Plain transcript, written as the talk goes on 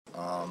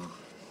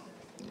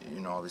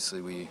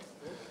Obviously we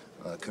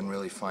couldn't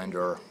really find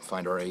our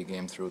A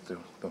game throughout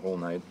the whole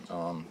night.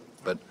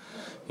 But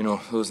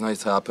those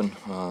nights happen.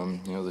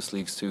 This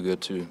league's too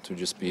good to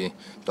just be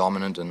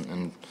dominant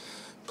and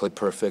play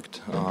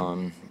perfect.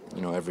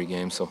 Every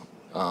game. So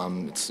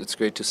it's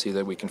great to see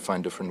that we can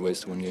find different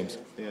ways to win games.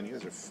 Yeah, and you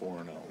guys are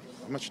 4-0.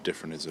 How much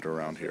different is it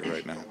around here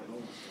right now?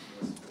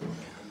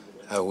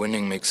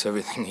 Winning makes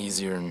everything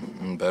easier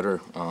and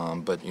better,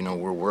 but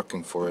we're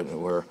working for it.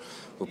 We're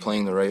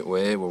playing the right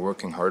way. We're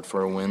working hard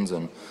for our wins,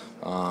 and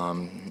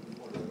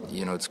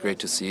it's great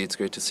to see. It's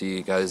great to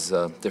see guys,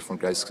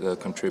 different guys,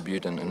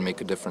 contribute and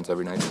make a difference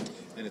every night.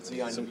 And it's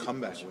some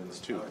comeback wins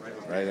too,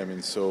 right? I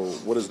mean, so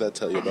what does that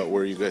tell you about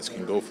where you guys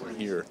can go from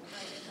here?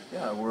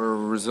 Yeah, we're a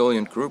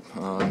resilient group.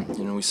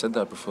 We said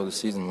that before the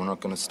season. We're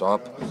not going to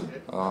stop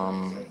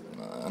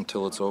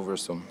until it's over.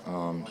 So,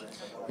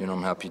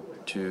 I'm happy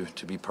to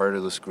be part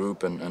of this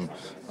group, and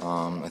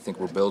I think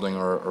we're building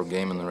our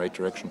game in the right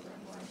direction.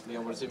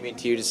 What does it mean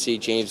to you to see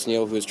James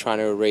Neal, who's trying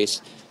to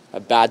erase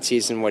a bad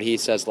season, what he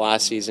says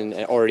last season,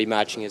 already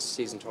matching his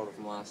season total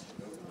from last?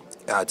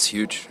 Yeah, it's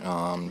huge.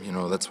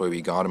 That's why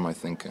we got him, I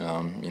think.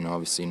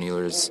 Obviously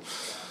Nealer's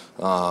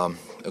a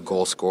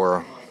goal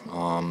scorer.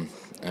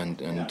 And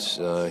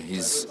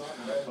he's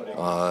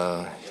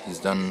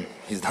done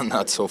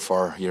that so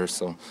far here,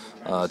 so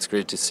it's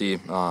great to see.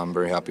 I'm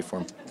very happy for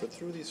him. But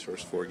through these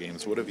first 4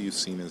 games, what have you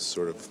seen as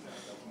sort of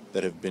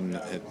that have been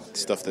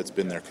stuff that's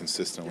been there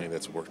consistently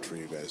that's worked for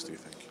you guys, do you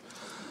think?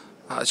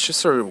 It's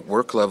just our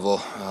work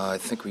level. I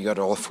think we got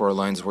all 4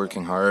 lines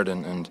working hard,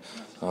 and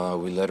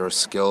we let our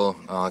skill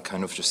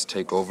kind of just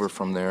take over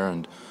from there.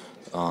 And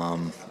what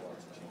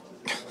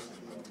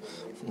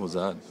was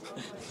that?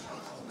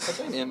 How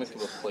dynamic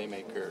of a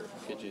playmaker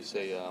could you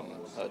say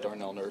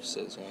Darnell Nurse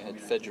is? It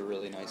fed you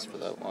really nice for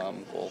that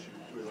goal.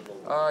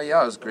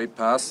 Yeah, it was a great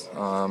pass.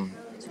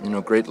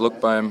 Great look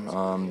by him.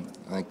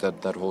 I think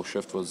that whole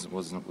shift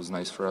was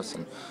nice for us,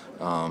 and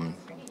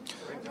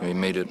he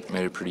made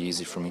it pretty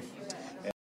easy for me.